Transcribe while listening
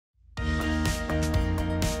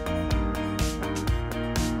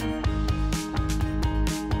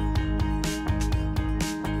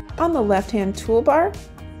On the left-hand toolbar,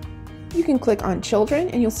 you can click on Children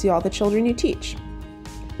and you'll see all the children you teach.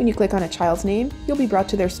 When you click on a child's name, you'll be brought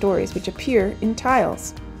to their stories, which appear in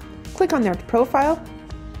tiles. Click on their profile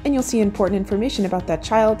and you'll see important information about that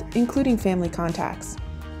child, including family contacts.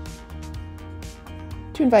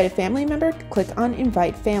 To invite a family member, click on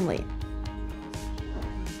Invite Family.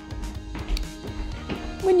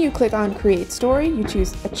 When you click on Create Story, you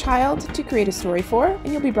choose a child to create a story for,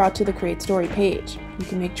 and you'll be brought to the Create Story page. You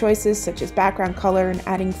can make choices such as background color and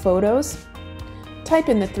adding photos. Type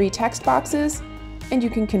in the 3 text boxes, and you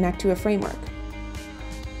can connect to a framework.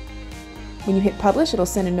 When you hit Publish, it'll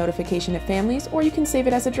send a notification to families, or you can save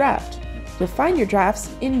it as a draft. You'll find your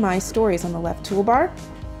drafts in My Stories on the left toolbar.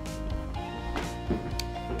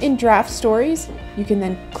 In Draft Stories, you can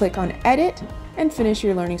then click on Edit and finish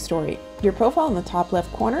your learning story. Your profile in the top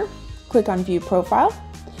left corner, click on View Profile,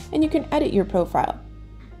 and you can edit your profile.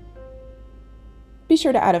 Be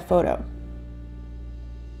sure to add a photo.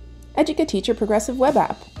 Educa Teacher Progressive Web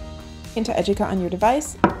App. Into Educa on your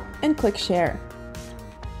device and click Share.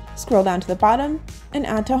 Scroll down to the bottom and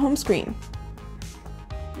add to home screen.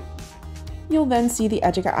 You'll then see the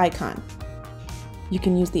Educa icon. You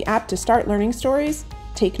can use the app to start learning stories,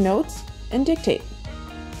 take notes, and dictate.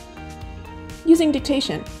 Using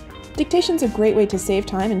dictation. Dictation's a great way to save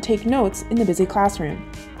time and take notes in the busy classroom.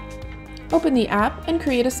 Open the app and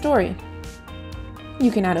create a story.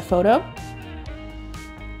 You can add a photo.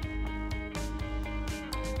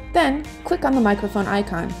 Then click on the microphone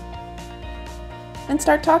icon and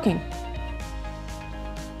start talking.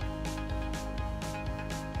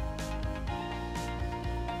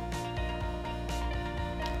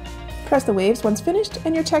 Press the waves once finished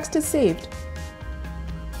and your text is saved.